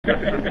Nah.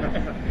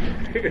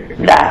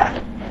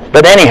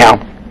 But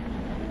anyhow,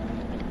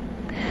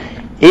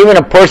 even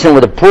a person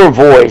with a poor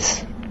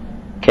voice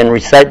can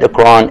recite the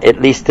Quran,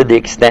 at least to the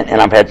extent, and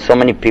I've had so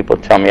many people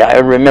tell me. I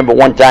remember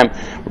one time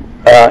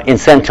in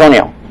San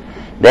Antonio,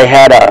 they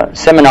had a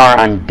seminar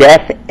on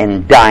death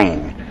and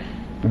dying.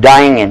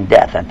 Dying and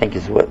death, I think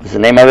is what was the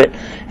name of it.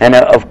 And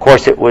of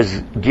course it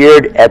was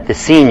geared at the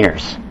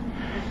seniors.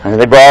 And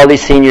they brought all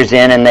these seniors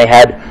in, and they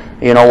had,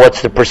 you know,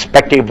 what's the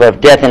perspective of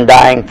death and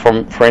dying,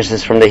 from, for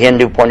instance, from the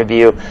Hindu point of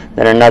view.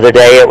 Then another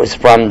day it was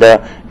from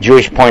the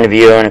Jewish point of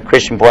view and a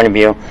Christian point of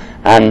view.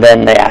 And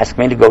then they asked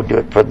me to go do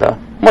it for the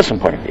Muslim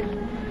point of view.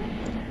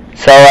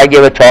 So I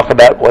gave a talk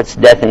about what's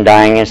death and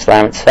dying in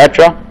Islam,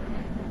 etc.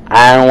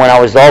 And when I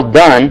was all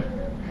done,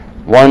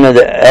 one of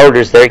the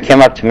elders there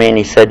came up to me and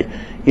he said,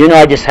 "You know,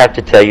 I just have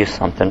to tell you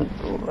something.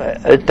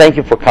 Thank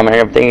you for coming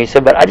and everything." He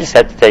said, "But I just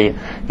have to tell you,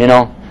 you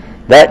know,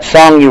 that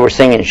song you were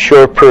singing is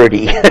sure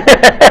pretty."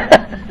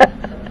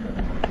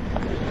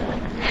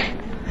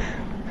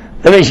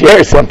 Let me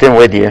share something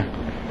with you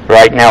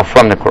right now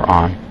from the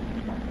Quran.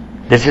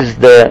 This is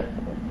the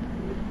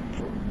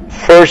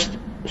first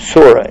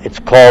surah. It's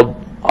called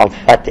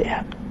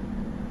Al-Fatiha.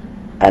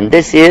 And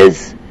this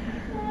is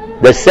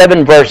the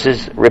 7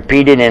 verses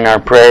repeated in our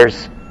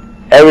prayers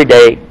every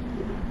day.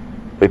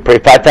 We pray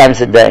 5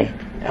 times a day,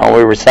 and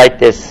we recite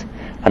this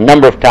a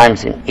number of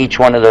times in each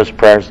one of those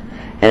prayers,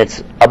 and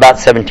it's about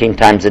 17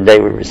 times a day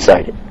we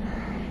recite it.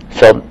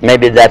 So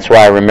maybe that's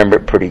why I remember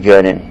it pretty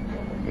good, and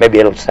maybe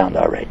it'll sound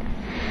all right.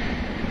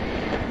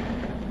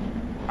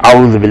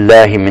 أعوذ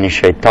بالله من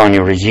الشيطان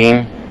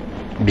الرجيم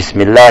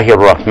بسم الله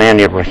الرحمن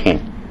الرحيم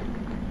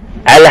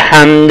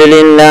الحمد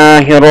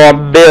لله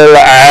رب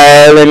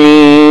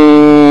العالمين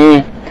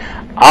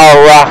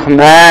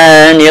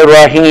الرحمن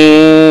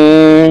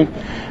الرحيم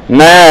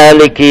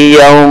مالك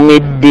يوم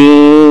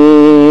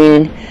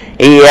الدين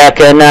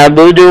إياك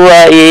نعبد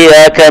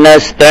وإياك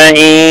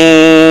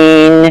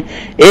نستعين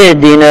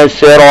اهدنا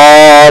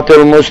الصراط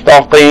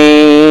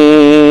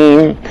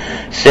المستقيم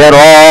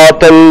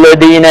صراط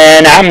الذين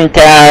أنعمت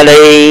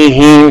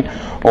عليهم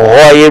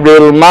غير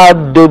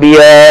المغضوب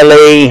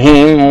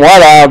عليهم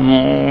ولا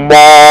الضالين.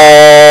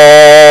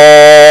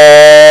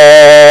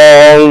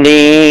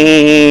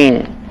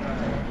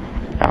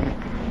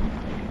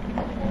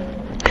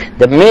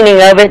 The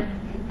meaning of it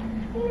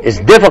is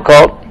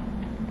difficult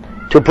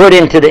to put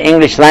into the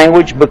English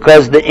language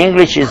because the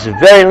English is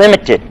very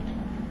limited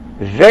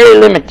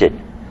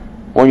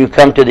when you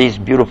come to these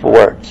beautiful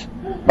words.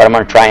 But I'm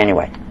going to try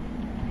anyway.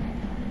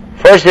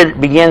 First, it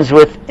begins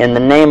with, in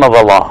the name of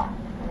Allah,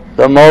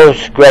 the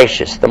most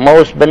gracious, the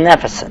most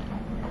beneficent.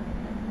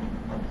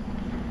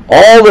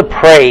 All the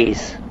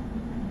praise,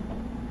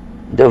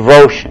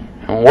 devotion,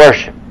 and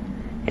worship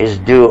is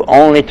due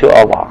only to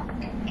Allah,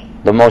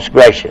 the most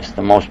gracious,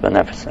 the most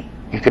beneficent.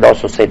 You could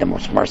also say the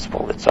most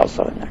merciful. It's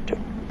also in there too.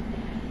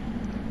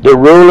 The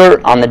ruler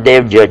on the day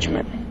of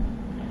judgment.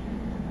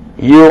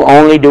 You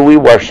only do we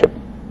worship,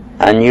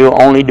 and you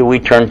only do we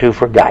turn to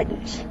for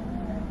guidance.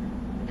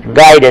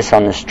 Guide us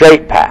on the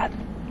straight path,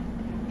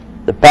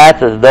 the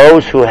path of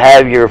those who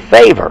have your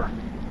favor,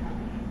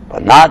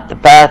 but not the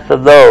path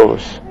of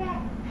those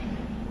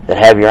that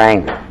have your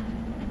anger,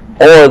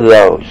 or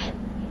those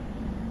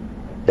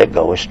that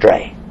go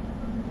astray.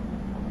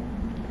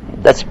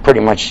 That's pretty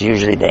much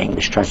usually the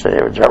English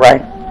translation, is that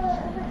right?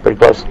 Pretty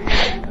close.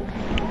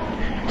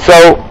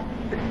 So,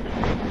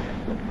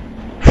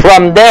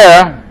 from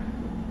there,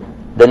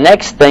 the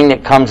next thing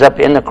that comes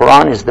up in the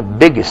Quran is the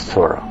biggest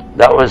surah.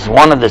 That was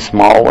one of the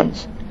small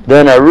ones.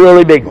 Then a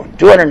really big one,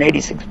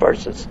 286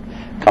 verses,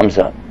 comes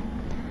up.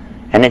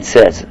 And it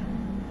says,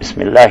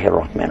 Bismillahir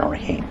Rahmanir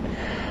Rahim.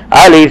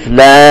 Alif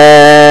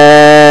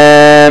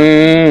Lam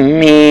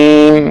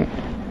Mim.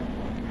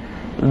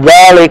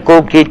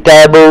 ذَلِكُ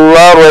كِتَابُ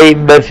لَا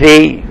رَيْبَ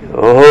فِيهِ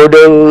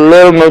هُدًى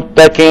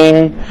لِلْمُتَّقِينَ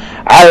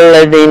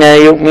الَّذِينَ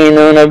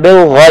يُؤْمِنُونَ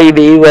بِالْغَيْبِ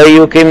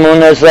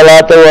وَيُقِيمُونَ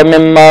الصَّلَاةَ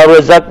وَمِمَّا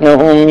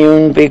رَزَقْنَاهُمْ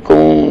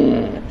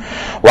يُنْفِقُونَ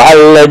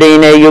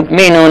وَالَّذِينَ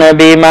يُؤْمِنُونَ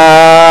بِمَا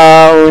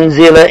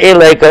أُنْزِلَ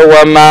إِلَيْكَ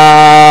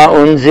وَمَا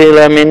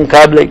أُنْزِلَ مِنْ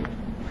قَبْلِكَ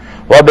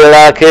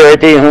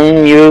وَبِالْآخِرَةِ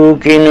هُمْ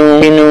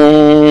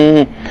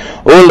يُوقِنُونَ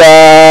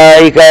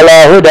أُولَئِكَ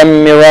عَلَى هُدًى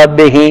مِّن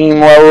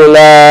رَّبِّهِمْ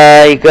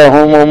وَأُولَئِكَ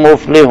هُمُ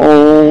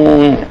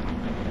الْمُفْلِحُونَ.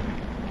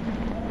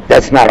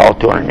 That's not all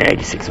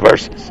 286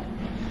 verses.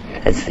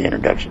 That's the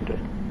introduction to it.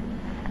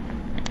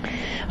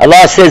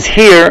 Allah says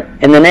here,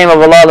 in the name of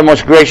Allah, the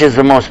most gracious,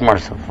 the most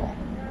merciful.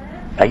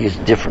 I use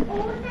different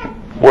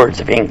words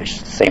of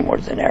English, same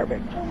words in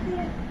Arabic.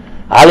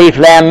 Alif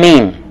Lam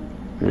Mim.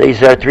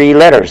 These are 3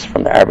 letters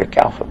from the Arabic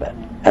alphabet.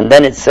 And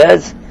then it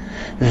says,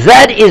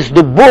 that is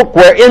the book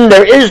wherein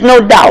there is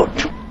no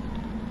doubt.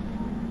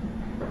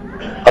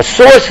 A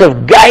source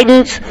of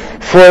guidance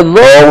for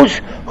those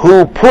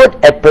who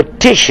put a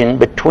petition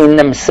between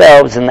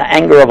themselves and the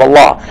anger of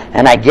Allah.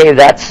 And I gave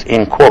that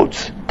in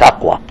quotes,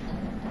 taqwa.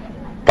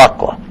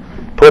 Taqwa.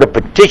 Put a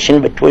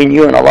petition between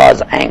you and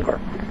Allah's anger,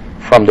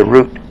 from the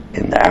root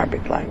in the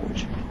Arabic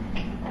language.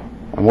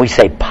 And we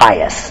say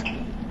pious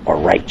or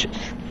righteous.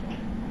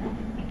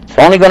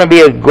 only going to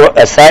be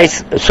a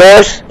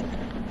source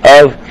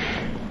of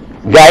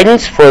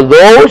guidance for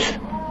those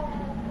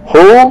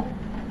who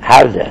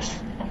have this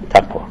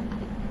taqwa.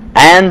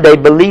 And they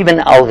believe in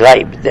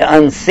al-ghaib, the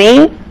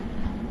unseen,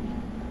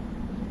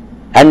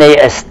 and they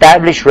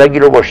establish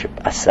regular worship,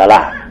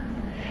 as-salah.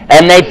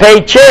 And they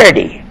pay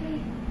charity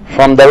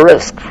from the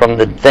rizq, from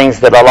the things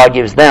that Allah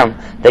gives them.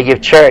 They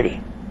give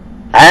charity.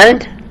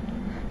 And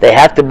they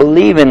have to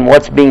believe in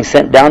what's being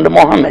sent down to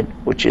Muhammad,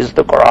 which is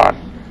the Quran.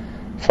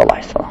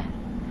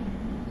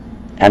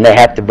 And they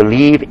have to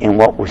believe in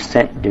what was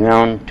sent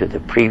down to the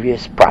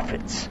previous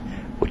prophets,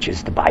 which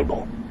is the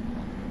Bible.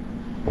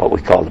 What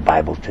we call the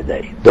Bible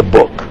today, the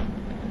book.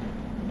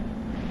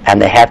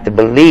 And they have to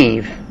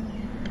believe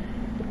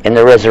in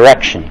the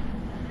resurrection.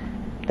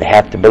 They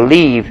have to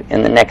believe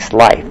in the next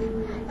life.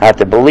 They have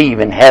to believe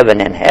in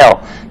heaven and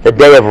hell, the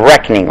day of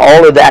reckoning.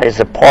 All of that is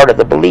a part of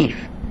the belief.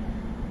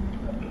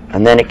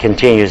 And then it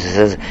continues, it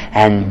says,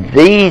 and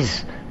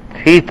these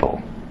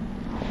people,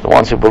 the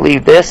ones who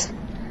believe this,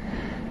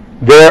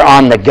 they're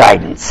on the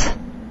guidance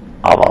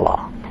of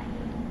Allah.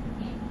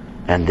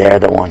 And they're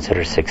the ones that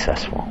are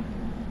successful.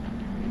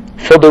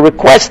 So the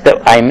request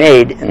that I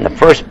made in the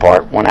first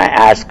part, when I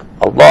asked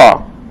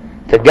Allah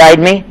to guide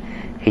me,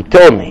 He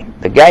told me,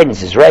 the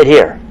guidance is right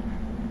here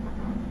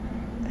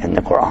in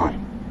the Quran.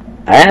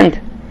 And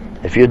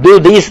if you do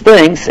these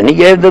things, and He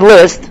gave the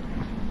list,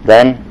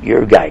 then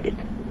you're guided.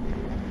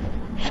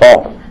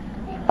 So,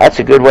 that's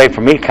a good way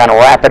for me to kind of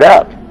wrap it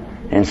up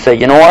and say,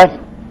 you know what?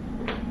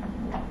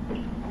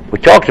 We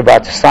talked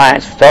about the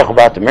science, we talked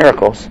about the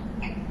miracles.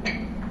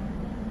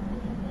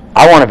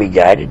 I want to be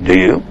guided. Do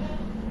you?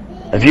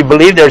 If you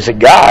believe there's a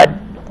God,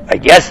 I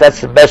guess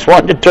that's the best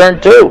one to turn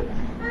to.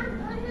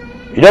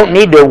 You don't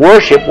need to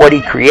worship what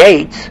He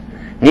creates.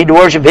 You need to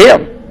worship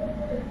Him.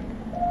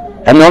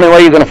 And the only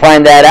way you're going to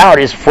find that out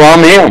is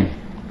from Him.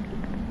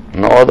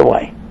 No other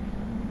way.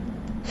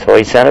 So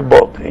He sent a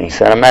book, and He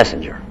sent a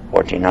messenger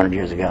 1400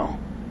 years ago.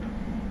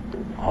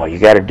 All you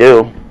got to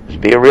do is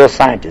be a real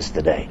scientist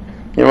today.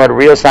 You know what a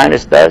real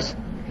scientist does?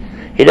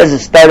 He doesn't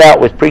start out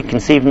with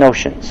preconceived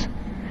notions.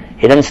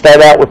 He doesn't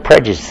start out with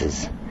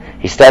prejudices.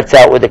 He starts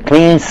out with a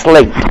clean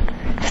slate.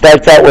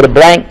 Starts out with a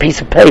blank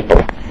piece of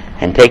paper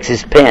and takes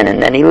his pen,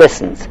 and then he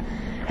listens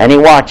and he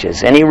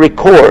watches and he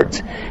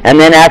records, and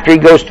then after he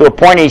goes to a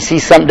point and he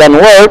sees something doesn't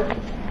work,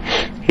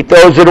 he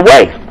throws it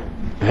away.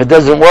 If it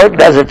doesn't work,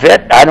 doesn't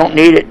fit, I don't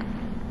need it.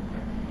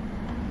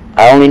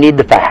 I only need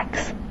the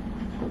facts.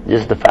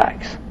 Just the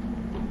facts.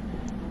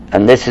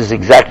 And this is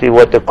exactly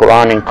what the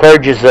Quran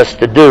encourages us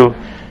to do,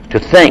 to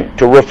think,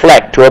 to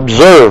reflect, to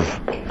observe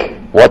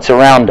what's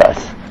around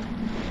us.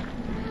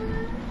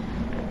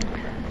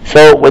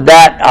 So with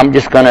that, I'm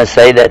just going to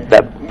say that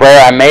the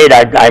prayer I made,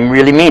 I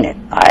really mean it.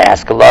 I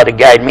ask Allah to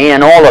guide me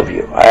and all of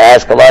you. I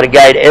ask Allah to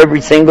guide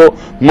every single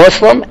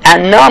Muslim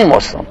and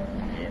non-Muslim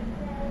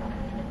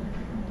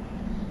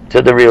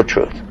to the real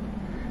truth,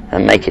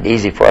 and make it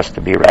easy for us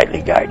to be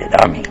rightly guided.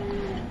 Ameen.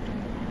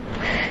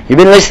 You've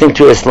been listening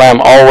to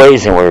Islam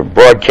Always, and we're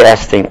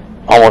broadcasting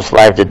almost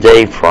live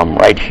today from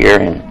right here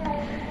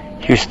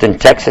in Houston,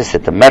 Texas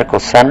at the Medical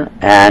Center.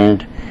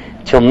 And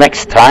till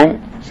next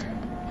time,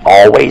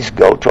 always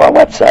go to our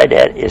website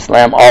at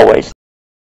Islam Always.